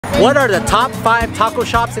What are the top 5 taco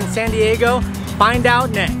shops in San Diego? Find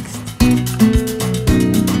out next.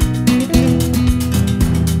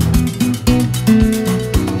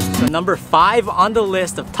 So number 5 on the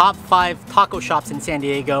list of top 5 taco shops in San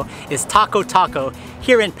Diego is Taco Taco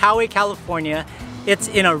here in Poway, California. It's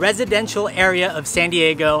in a residential area of San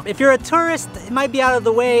Diego. If you're a tourist, it might be out of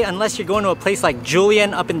the way unless you're going to a place like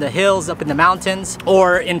Julian up in the hills, up in the mountains,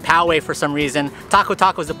 or in Poway for some reason. Taco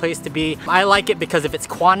Taco is the place to be. I like it because of its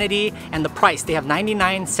quantity and the price. They have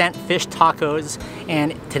 99-cent fish tacos,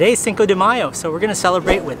 and today's Cinco de Mayo, so we're gonna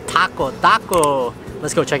celebrate with Taco Taco.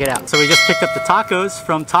 Let's go check it out. So we just picked up the tacos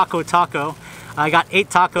from Taco Taco. I got 8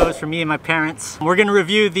 tacos for me and my parents. We're gonna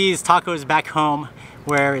review these tacos back home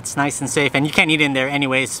where it's nice and safe, and you can't eat in there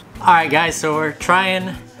anyways. Alright guys, so we're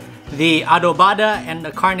trying the Adobada and the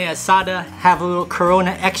Carne Asada. Have a little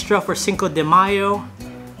Corona extra for Cinco de Mayo.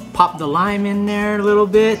 Pop the lime in there a little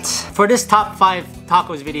bit. For this top 5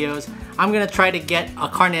 tacos videos, I'm gonna try to get a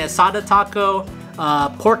Carne Asada taco,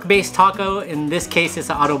 pork-based taco, in this case it's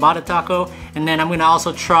an Adobada taco, and then I'm gonna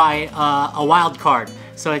also try a wild card.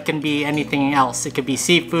 So it can be anything else. It could be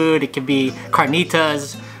seafood, it could be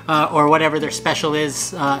carnitas, or whatever their special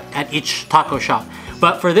is at each taco shop.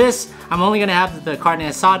 But for this, I'm only gonna have the Carne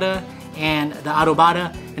Asada and the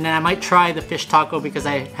Adobada, and then I might try the fish taco because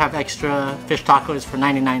I have extra fish tacos for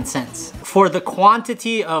 99 cents. For the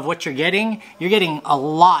quantity of what you're getting a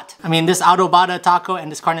lot. I mean, this Adobada taco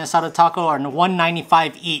and this Carne Asada taco are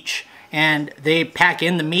 $1.95 each, and they pack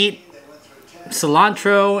in the meat,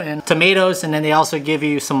 cilantro and tomatoes, and then they also give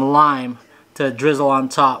you some lime to drizzle on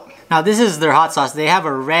top. Now this is their hot sauce. They have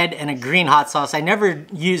a red and a green hot sauce. I never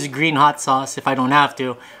use green hot sauce if I don't have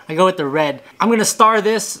to. I go with the red. I'm gonna star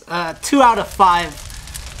this 2 out of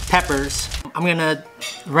 5 peppers. I'm gonna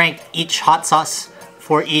rank each hot sauce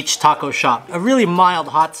for each taco shop. A really mild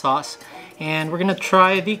hot sauce. And we're gonna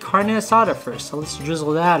try the Carne Asada first. So let's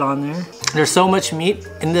drizzle that on there. There's so much meat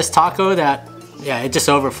in this taco that, yeah, it just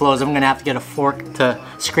overflows. I'm gonna have to get a fork to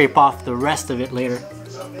scrape off the rest of it later.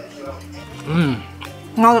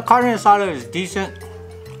 Now the Carne Asada is decent,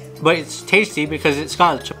 but it's tasty because it's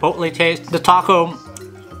got a chipotle taste. The taco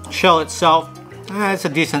shell itself, it's a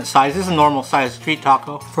decent size. This is a normal size street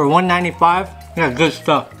taco. For $1.95, yeah, good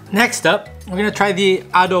stuff. Next up, we're gonna try the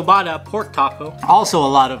Adobada pork taco. Also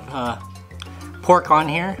a lot of pork on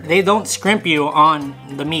here. They don't scrimp you on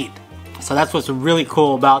the meat. So that's what's really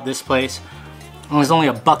cool about this place. And it's only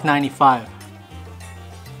 $1.95.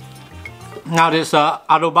 Now this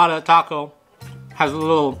Adobada taco has a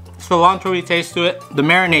little cilantro-y taste to it. The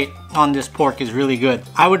marinade on this pork is really good.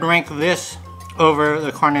 I would rank this over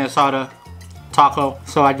the Carne Asada taco.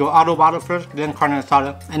 So I'd go Adobada first, then Carne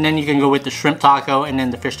Asada, and then you can go with the shrimp taco and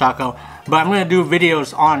then the fish taco. But I'm gonna do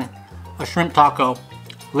videos on a shrimp taco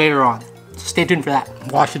later on. So stay tuned for that.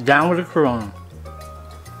 Wash it down with a Corona.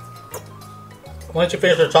 Once you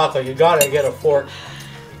finish the taco, you gotta get a fork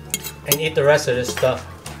and eat the rest of this stuff.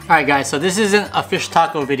 Alright guys, so this isn't a fish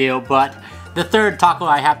taco video, but the third taco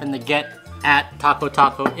I happen to get at Taco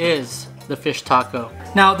Taco is the fish taco.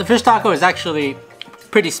 Now the fish taco is actually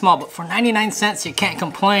pretty small, but for 99 cents you can't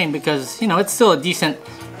complain because, you know, it's still a decent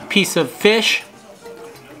piece of fish.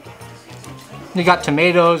 You got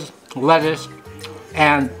tomatoes, lettuce,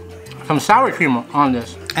 and some sour cream on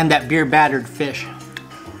this, and that beer battered fish.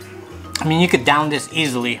 I mean, you could down this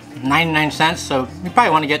easily. 99 cents, so you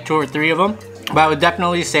probably want to get 2 or 3 of them. But I would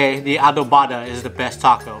definitely say the Adobada is the best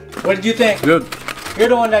taco. What did you think? Good. You're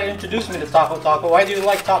the one that introduced me to Taco Taco. Why do you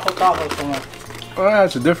like Taco Taco so much? Well,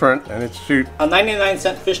 it's different and it's cheap. A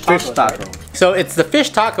 99-cent fish taco. Fish taco. Right? So it's the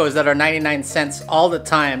fish tacos that are 99 cents all the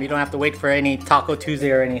time. You don't have to wait for any Taco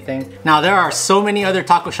Tuesday or anything. Now there are so many other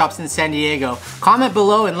taco shops in San Diego. Comment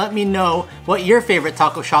below and let me know what your favorite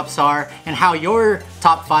taco shops are and how your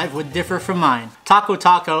top 5 would differ from mine. Taco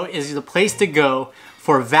Taco is the place to go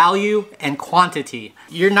for value and quantity.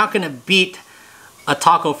 You're not gonna beat a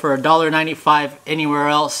taco for $1.95 anywhere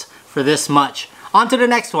else for this much. On to the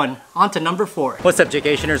next one, on to number 4. What's up,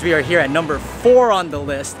 Jaycationers? We are here at number 4 on the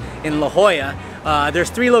list in La Jolla. There's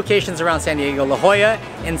 3 locations around San Diego: La Jolla,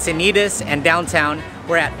 Encinitas, and downtown.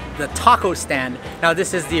 We're at the taco stand. Now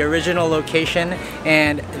this is the original location,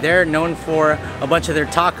 and they're known for a bunch of their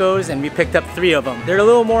tacos, and we picked up 3 of them. They're a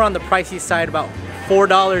little more on the pricey side, about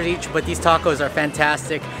 $4 each, but these tacos are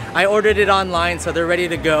fantastic. I ordered it online, so they're ready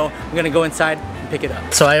to go. I'm gonna go inside and pick it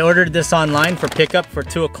up. So I ordered this online for pickup for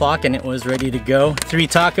 2 o'clock, and it was ready to go. 3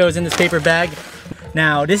 tacos in this paper bag.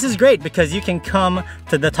 Now, this is great because you can come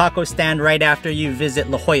to the taco stand right after you visit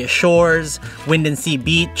La Jolla Shores, Wind and Sea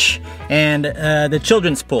Beach, and the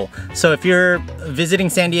children's pool. So if you're visiting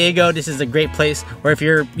San Diego, this is a great place. Or if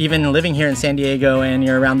you're even living here in San Diego and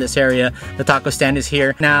you're around this area, the taco stand is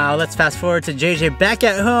here. Now, let's fast forward to JJ back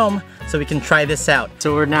at home so we can try this out.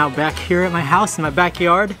 So we're now back here at my house in my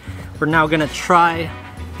backyard. We're now gonna try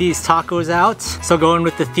these tacos out. So going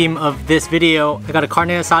with the theme of this video, I got a carne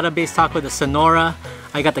asada based taco, the Sonora.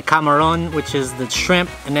 I got the camaron, which is the shrimp,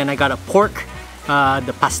 and then I got a pork,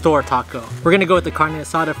 the pastor taco. We're gonna go with the carne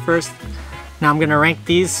asada first. Now I'm gonna rank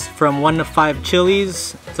these from 1 to 5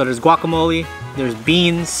 chilies. So there's guacamole, there's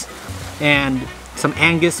beans, and some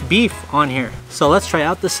Angus beef on here. So let's try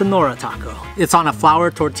out the Sonora taco. It's on a flour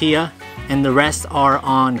tortilla, and the rest are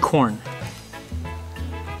on corn.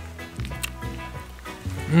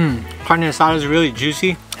 Carne asada is really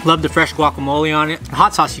juicy. Love the fresh guacamole on it. The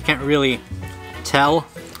hot sauce you can't really tell.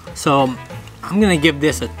 So I'm gonna give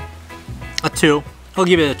this a 2. I'll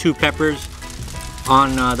give it a 2 peppers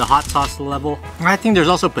on the hot sauce level. I think there's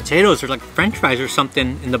also potatoes or like french fries or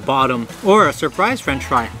something in the bottom. Or a surprise french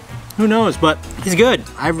fry. Who knows, but it's good.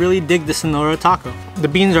 I really dig the Sonora taco. The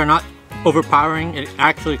beans are not overpowering. It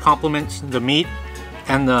actually complements the meat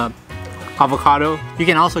and the avocado. You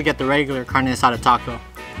can also get the regular carne asada taco.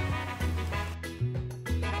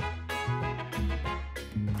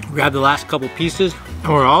 Grab the last couple pieces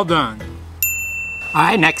and we're all done.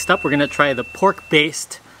 Alright, next up we're gonna try the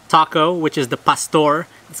pork-based taco, which is the pastor.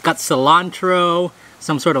 It's got cilantro,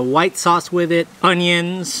 some sort of white sauce with it,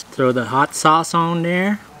 onions. Throw the hot sauce on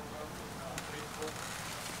there.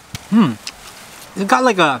 It's got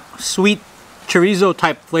like a sweet chorizo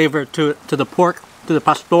type flavor to the pork, to the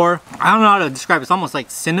pastor. I don't know how to describe it. It's almost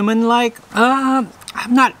like cinnamon-like. I'm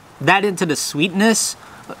not that into the sweetness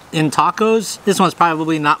in tacos. This one's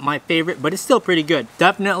probably not my favorite, but it's still pretty good.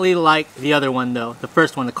 Definitely like the other one though, the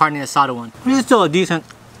first one, the carne asada one. This is still a decent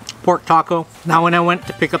pork taco. Now when I went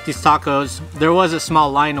to pick up these tacos, there was a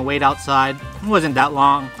small line to wait outside. It wasn't that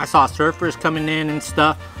long. I saw surfers coming in and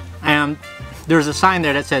stuff, and there's a sign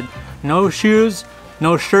there that said, no shoes,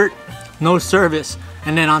 no shirt, no service.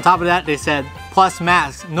 And then on top of that, they said, plus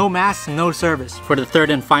mask, no service. For the third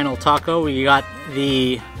and final taco, we got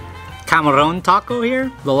the camaron taco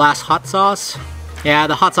here, the last hot sauce. Yeah,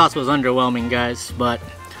 the hot sauce was underwhelming, guys, but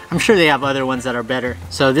I'm sure they have other ones that are better.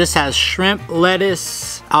 So this has shrimp,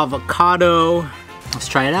 lettuce, avocado. Let's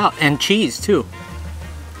try it out, and cheese too.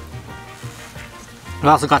 We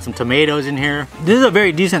also got some tomatoes in here. This is a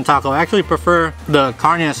very decent taco. I actually prefer the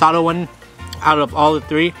carne asada one out of all the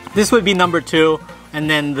 3. This would be number 2, and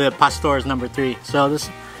then the pastor is number 3. So this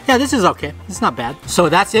is okay. It's not bad. So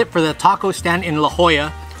that's it for the taco stand in La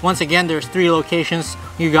Jolla. Once again, there's 3 locations.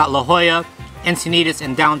 You got La Jolla, Encinitas,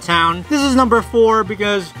 and downtown. This is number 4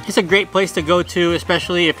 because it's a great place to go to,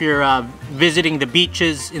 especially if you're visiting the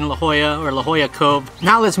beaches in La Jolla or La Jolla Cove.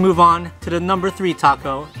 Now let's move on to the number 3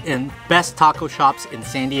 taco in best taco shops in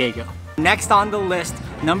San Diego. Next on the list,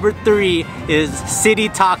 number 3 is City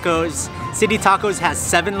Tacos. City Tacos has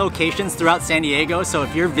 7 locations throughout San Diego, so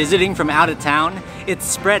if you're visiting from out of town, it's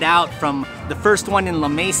spread out from the first one in La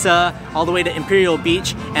Mesa all the way to Imperial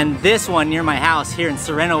Beach, and this one near my house here in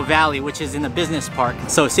Sereno Valley, which is in the business park.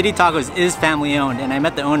 So City Tacos is family owned, and I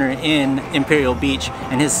met the owner in Imperial Beach,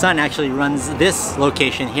 and his son actually runs this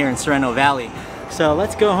location here in Sereno Valley. So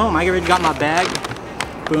let's go home. I already got my bag.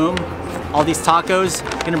 Boom. All these tacos,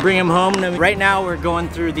 gonna bring them home. Right now we're going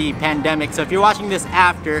through the pandemic, so if you're watching this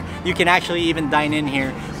after, you can actually even dine in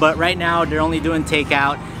here. But right now they're only doing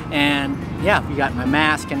takeout, and yeah, we got my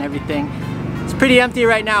mask and everything. It's pretty empty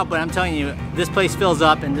right now, but I'm telling you, this place fills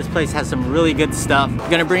up and this place has some really good stuff. I'm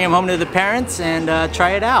gonna bring them home to the parents and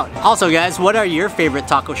try it out. Also guys, what are your favorite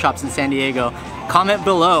taco shops in San Diego? Comment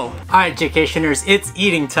below. All right, Jaycationers, it's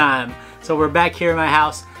eating time. So we're back here in my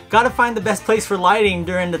house. Gotta find the best place for lighting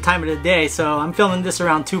during the time of the day, so I'm filming this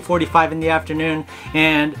around 2:45 in the afternoon,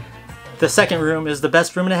 and the second room is the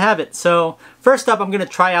best room to have it. So first up, I'm gonna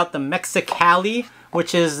try out the Mexicali,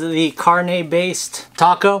 which is the carne-based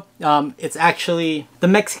taco. It's actually, the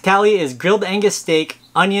Mexicali is grilled Angus steak,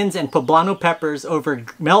 onions, and poblano peppers over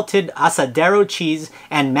melted asadero cheese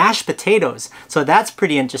and mashed potatoes. So that's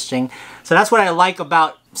pretty interesting. So that's what I like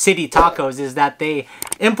about City Tacos, is that they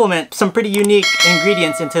implement some pretty unique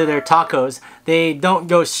ingredients into their tacos. They don't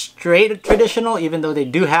go straight traditional, even though they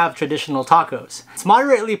do have traditional tacos. It's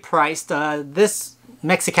moderately priced. This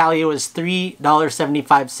Mexicali was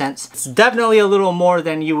 $3.75. It's definitely a little more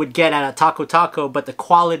than you would get at a taco, but the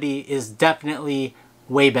quality is definitely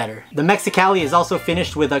way better. The Mexicali is also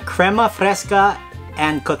finished with a crema fresca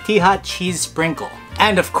and cotija cheese sprinkle.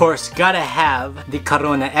 And of course, gotta have the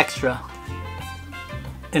Corona Extra.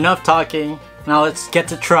 Enough talking, now let's get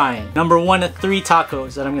to trying. Number 1 of 3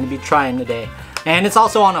 tacos that I'm gonna be trying today. And it's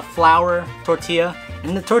also on a flour tortilla,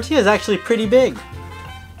 and the tortilla is actually pretty big.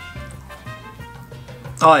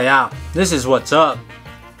 Oh yeah, this is what's up.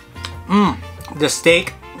 The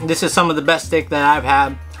steak, this is some of the best steak that I've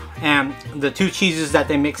had. And the 2 cheeses that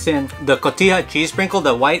they mix in, the cotija cheese sprinkle,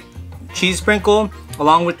 the white cheese sprinkle,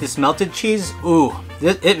 along with this melted cheese, ooh,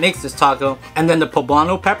 it makes this taco. And then the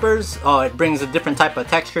poblano peppers, it brings a different type of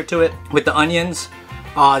texture to it with the onions.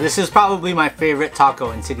 This is probably my favorite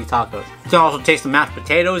taco in City Tacos. You can also taste the mashed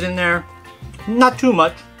potatoes in there. Not too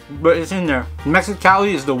much, but it's in there.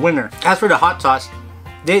 Mexicali is the winner. As for the hot sauce,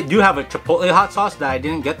 they do have a chipotle hot sauce that I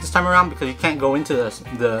didn't get this time around because you can't go into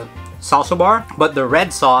the salsa bar. But the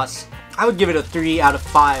red sauce, I would give it a 3 out of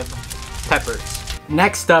 5 peppers.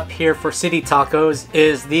 Next up here for City Tacos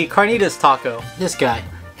is the Carnitas taco. This guy.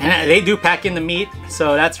 And they do pack in the meat,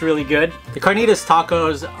 so that's really good. The Carnitas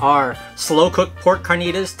tacos are slow-cooked pork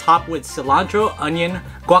carnitas topped with cilantro, onion,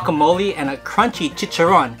 guacamole, and a crunchy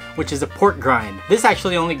chicharron, which is a pork grind. This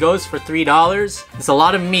actually only goes for $3. It's a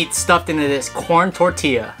lot of meat stuffed into this corn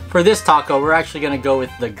tortilla. For this taco, we're actually gonna go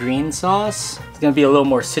with the green sauce. It's gonna be a little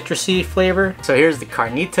more citrusy flavor. So here's the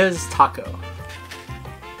Carnitas taco.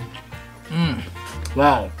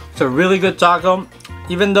 Wow, it's a really good taco.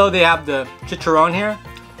 Even though they have the chicharron here,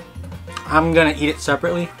 I'm gonna eat it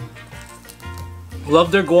separately. Love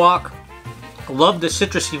their guac. Love the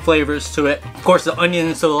citrusy flavors to it. Of course, the onion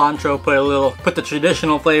and cilantro put the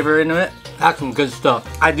traditional flavor into it. That's some good stuff.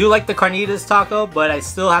 I do like the Carnitas taco, but I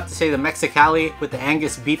still have to say the Mexicali with the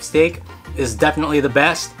Angus beef steak is definitely the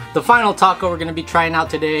best. The final taco we're gonna be trying out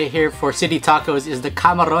today here for City Tacos is the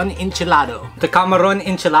Camarón Enchilado. The Camarón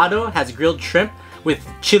Enchilado has grilled shrimp with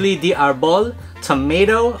chili de arbol,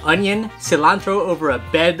 tomato, onion, cilantro over a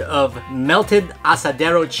bed of melted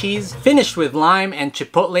asadero cheese, finished with lime and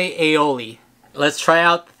chipotle aioli. Let's try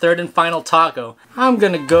out the third and final taco. I'm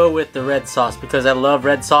gonna go with the red sauce because I love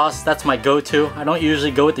red sauce. That's my go-to. I don't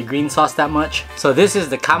usually go with the green sauce that much. So this is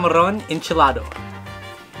the Camarón Enchilado.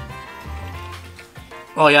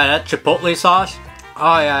 Oh yeah, that chipotle sauce.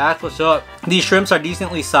 Oh yeah, that's what's up. These shrimps are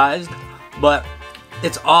decently sized, but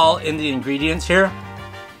it's all in the ingredients here.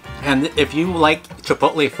 And if you like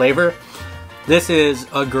chipotle flavor, this is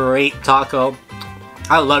a great taco.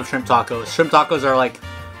 I love shrimp tacos. Shrimp tacos are like,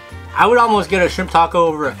 I would almost get a shrimp taco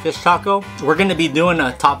over a fish taco. We're gonna be doing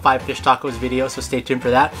a top 5 fish tacos video, so stay tuned for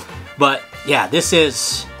that. But yeah, this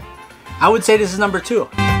is, I would say this is number 2.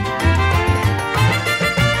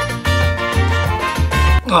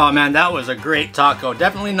 Oh man, that was a great taco.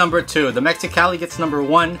 Definitely number 2. The Mexicali gets number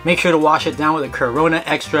 1. Make sure to wash it down with a Corona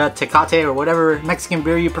Extra, Tecate, or whatever Mexican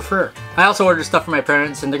beer you prefer. I also ordered stuff for my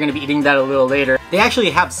parents and they're gonna be eating that a little later. They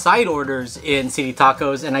actually have side orders in City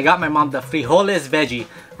Tacos, and I got my mom the frijoles veggie,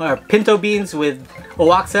 or pinto beans with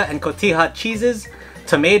oaxaca and cotija cheeses,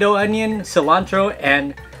 tomato, onion, cilantro,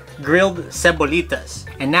 and grilled cebolitas.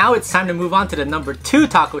 And now it's time to move on to the number 2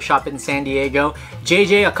 taco shop in San Diego.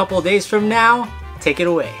 JJ, a couple of days from now, take it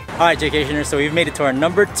away. Alright, Jaycationers, so we've made it to our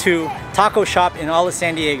number 2 taco shop in all of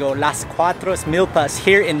San Diego, Las Cuatros Milpas,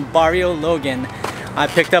 here in Barrio Logan. I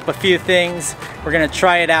picked up a few things. We're gonna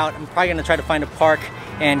try it out. I'm probably gonna try to find a park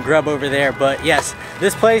and grub over there. But yes,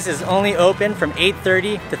 this place is only open from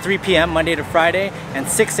 8:30 to 3 p.m. Monday to Friday, and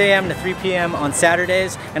 6 a.m. to 3 p.m. on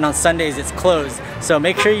Saturdays, and on Sundays it's closed. So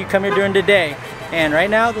make sure you come here during the day. And right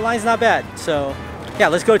now the line's not bad. So yeah,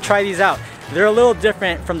 let's go try these out. They're a little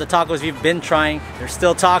different from the tacos we've been trying. They're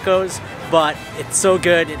still tacos, but it's so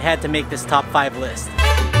good it had to make this top 5 list.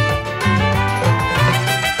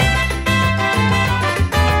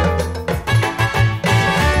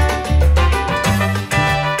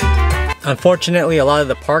 Unfortunately, a lot of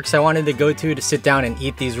the parks I wanted to go to sit down and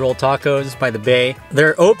eat these rolled tacos by the bay,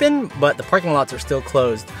 they're open, but the parking lots are still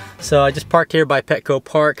closed. So I just parked here by Petco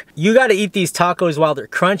Park. You gotta eat these tacos while they're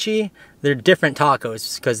crunchy. They're different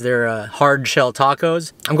tacos because they're hard shell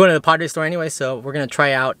tacos. I'm going to the Padre store anyway, so we're gonna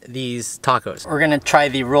try out these tacos. We're gonna try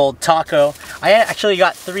the rolled taco. I actually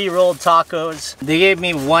got 3 rolled tacos. They gave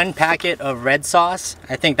me 1 packet of red sauce.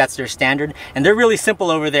 I think that's their standard. And they're really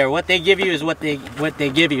simple over there. What they give you is what they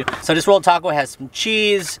give you. So this rolled taco has some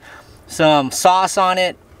cheese, some sauce on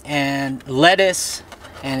it, and lettuce,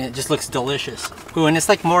 and it just looks delicious. Ooh, and it's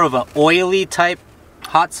like more of an oily type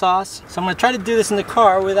hot sauce. So I'm gonna try to do this in the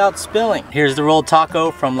car without spilling. Here's the rolled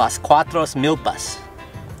taco from Las Cuatros Milpas.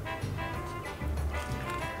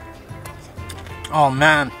 Oh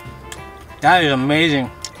man, that is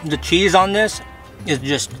amazing. The cheese on this is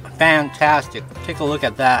just fantastic. Take a look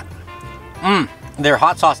at that. their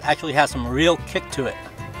hot sauce actually has some real kick to it.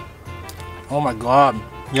 Oh my god.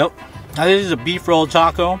 Yep. Now this is a beef roll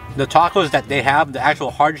taco. The tacos that they have, the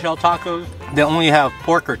actual hard shell tacos, they only have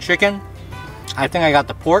pork or chicken. I think I got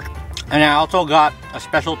the pork. And I also got a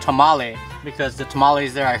special tamale because the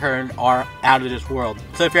tamales there I heard are out of this world.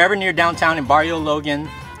 So if you're ever near downtown in Barrio Logan,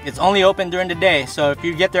 it's only open during the day. So if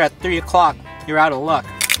you get there at 3 o'clock, you're out of luck.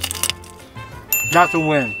 That's a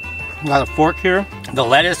win. Got a fork here. The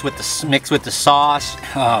lettuce with the mixed with the sauce.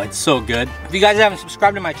 Oh, it's so good. If you guys haven't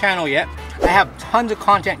subscribed to my channel yet, I have tons of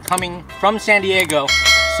content coming from San Diego,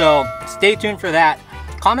 so stay tuned for that.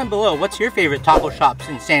 Comment below, what's your favorite taco shops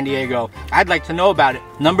in San Diego? I'd like to know about it.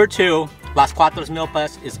 Number 2, Las Cuatro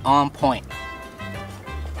Milpas is on point.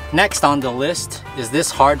 Next on the list is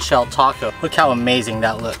this hard shell taco. Look how amazing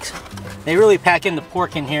that looks. They really pack in the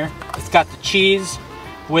pork in here. It's got the cheese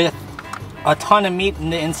with a ton of meat in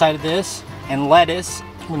the inside of this and lettuce.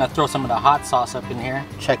 I'm gonna throw some of the hot sauce up in here.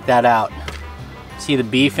 Check that out. See the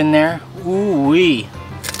beef in there? Ooh-wee.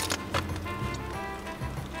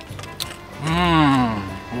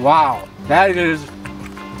 Wow. That is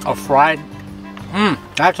a fried,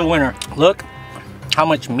 that's a winner. Look how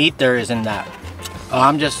much meat there is in that.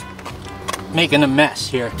 I'm just making a mess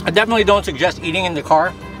here. I definitely don't suggest eating in the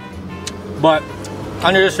car, but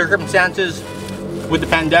under the circumstances with the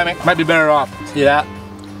pandemic, might be better off. See that?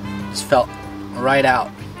 Just fell right out.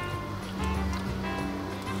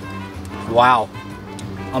 Wow.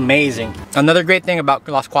 Amazing. Another great thing about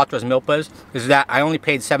Las Cuatro Milpas is that I only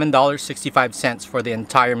paid $7.65 for the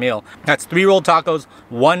entire meal. That's 3 rolled tacos,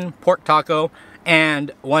 1 pork taco,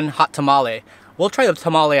 and 1 hot tamale. We'll try the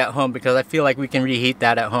tamale at home because I feel like we can reheat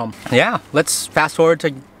that at home. Yeah, let's fast forward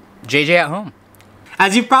to JJ at home.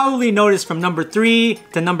 As you probably noticed from number 3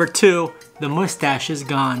 to number 2, the mustache is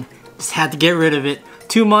gone. Just had to get rid of it.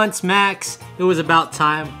 2 months max, it was about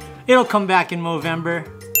time. It'll come back in November.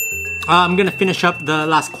 I'm gonna finish up the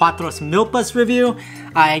Las Cuatro Milpas review.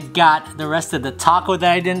 I got the rest of the taco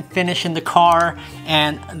that I didn't finish in the car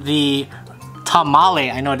and the tamale.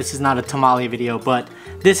 I know this is not a tamale video, but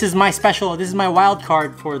this is my special, this is my wild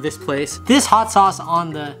card for this place. This hot sauce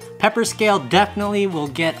on the pepper scale definitely will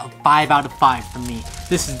get a 5 out of 5 from me.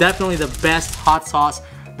 This is definitely the best hot sauce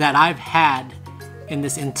that I've had in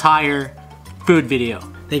this entire food video.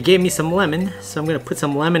 They gave me some lemon, so I'm gonna put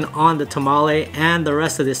some lemon on the tamale and the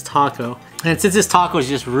rest of this taco. And since this taco is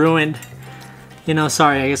just ruined, you know,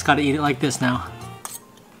 sorry, I just gotta eat it like this now.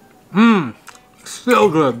 So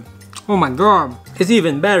good. Oh my god, it's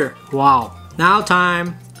even better. Wow. Now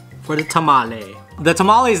time for the tamale. The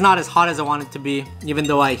tamale is not as hot as I want it to be, even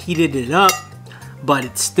though I heated it up, but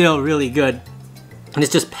it's still really good. And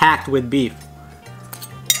it's just packed with beef.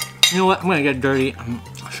 You know what, I'm gonna get dirty.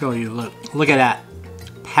 I'll show you, look at that.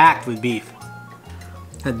 Packed with beef.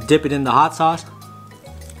 And dip it in the hot sauce.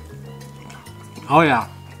 Oh yeah,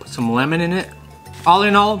 put some lemon in it. All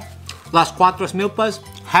in all, Las Cuatro Milpas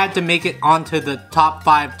had to make it onto the top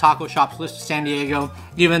 5 taco shops list of San Diego,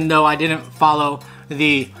 even though I didn't follow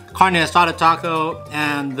the Carne Asada taco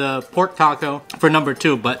and the pork taco for number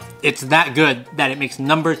 2, but it's that good that it makes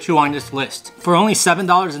number 2 on this list. For only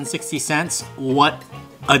 $7.60, what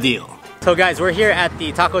a deal. So guys, we're here at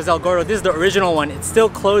the Tacos El Gordo. This is the original one. It's still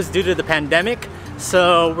closed due to the pandemic,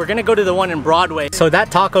 so we're gonna go to the one in Broadway. So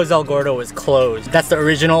that Tacos El Gordo is closed. That's the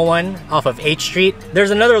original one off of H Street.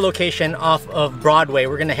 There's another location off of Broadway.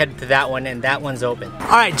 We're gonna head to that one, and that one's open. All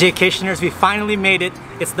right, Jaycationers, we finally made it.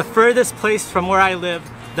 It's the furthest place from where I live.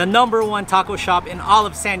 The #1 taco shop in all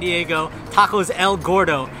of San Diego, Tacos El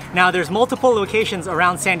Gordo. Now there's multiple locations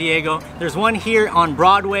around San Diego. There's one here on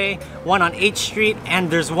Broadway, one on H Street, and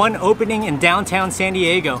there's one opening in downtown San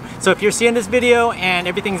Diego. So if you're seeing this video and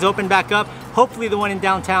everything's open back up, hopefully the one in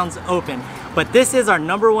downtown's open. But this is our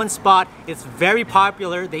 #1 spot. It's very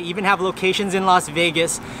popular. They even have locations in Las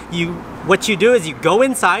Vegas. What you do is you go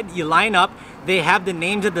inside, you line up. They have the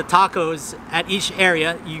names of the tacos at each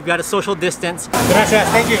area. You got a social distance. Gracias,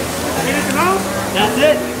 thank you. That's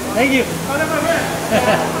it. Thank you.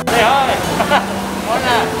 Say hi.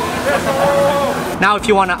 Hola. Now if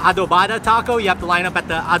you want an adobada taco, you have to line up at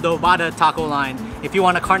the adobada taco line. If you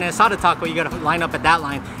want a carne asada taco, you gotta line up at that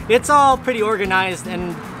line. It's all pretty organized,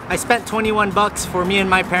 and I spent 21 bucks for me and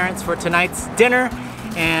my parents for tonight's dinner,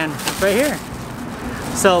 and it's right here.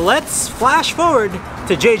 So let's flash forward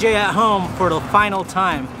to JJ at home for the final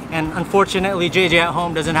time. And unfortunately, JJ at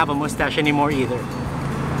home doesn't have a mustache anymore either.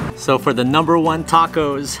 So for the #1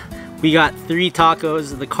 tacos, we got 3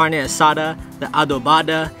 tacos, the carne asada, the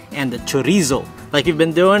adobada, and the chorizo. Like we've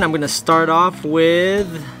been doing, I'm gonna start off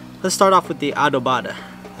with, let's start off with the adobada.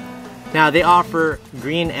 Now they offer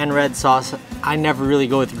green and red sauce. I never really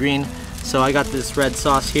go with green, So I got this red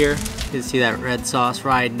sauce here. You can see that red sauce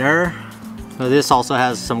right there. So this also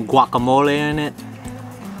has some guacamole in it.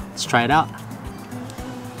 Let's try it out.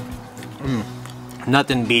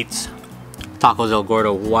 Nothing beats Tacos El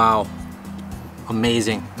Gordo. Wow.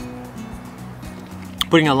 Amazing.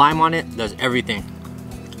 Putting a lime on it does everything.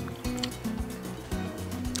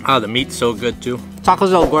 Oh, the meat's so good too.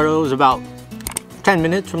 Tacos El Gordo is about 10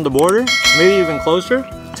 minutes from the border, maybe even closer.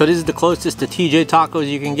 So this is the closest to TJ tacos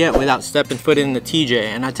you can get without stepping foot in the TJ.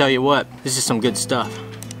 And I tell you what, this is some good stuff.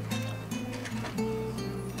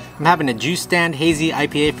 I'm having a Juice Stand Hazy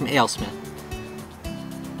IPA from AleSmith.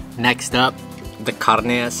 Next up, the Carne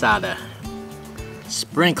Asada.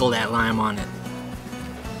 Sprinkle that lime on it.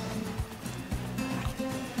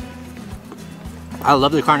 I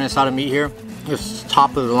love the Carne Asada meat here. It's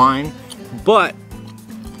top of the line, but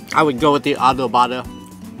I would go with the Adobada.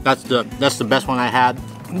 That's the best one I had.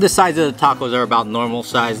 The size of the tacos are about normal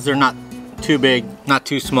size. They're not too big, not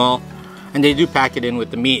too small, and they do pack it in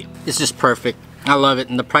with the meat. It's just perfect. I love it,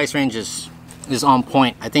 and the price range is on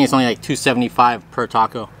point. I think it's only like $2.75 per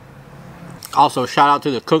taco. Also, shout out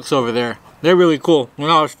to the cooks over there. They're really cool. When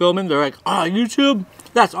I was filming, they're like, "Oh, YouTube,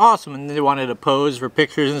 that's awesome," and they wanted to pose for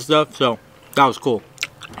pictures and stuff, so that was cool.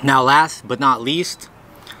 Now, last but not least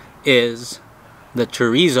is the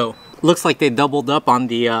chorizo. Looks like they doubled up on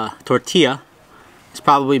the tortilla. It's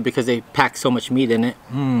probably because they packed so much meat in it.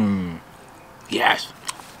 Yes.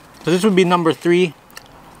 So this would be number 3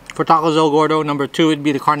 for Tacos El Gordo. Number 2 would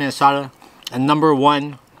be the Carne Asada. And number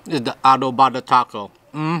 1 is the Adobada taco.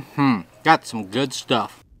 Got some good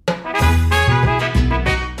stuff.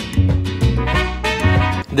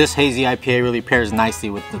 This hazy IPA really pairs nicely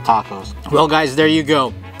with the tacos. Well guys, there you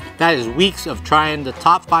go. That is weeks of trying the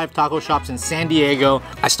top 5 taco shops in San Diego.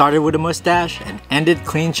 I started with a mustache and ended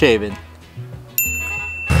clean shaven.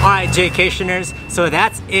 Alright, Jaycationers, so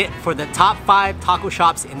that's it for the top 5 taco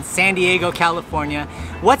shops in San Diego, California.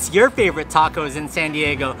 What's your favorite tacos in San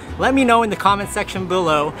Diego? Let me know in the comment section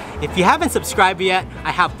below. If you haven't subscribed yet, I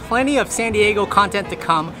have plenty of San Diego content to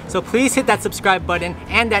come, so please hit that subscribe button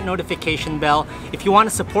and that notification bell. If you want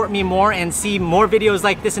to support me more and see more videos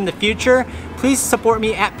like this in the future, please support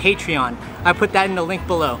me at Patreon. I put that in the link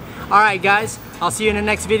below. Alright guys, I'll see you in the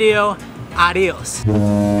next video. Adios.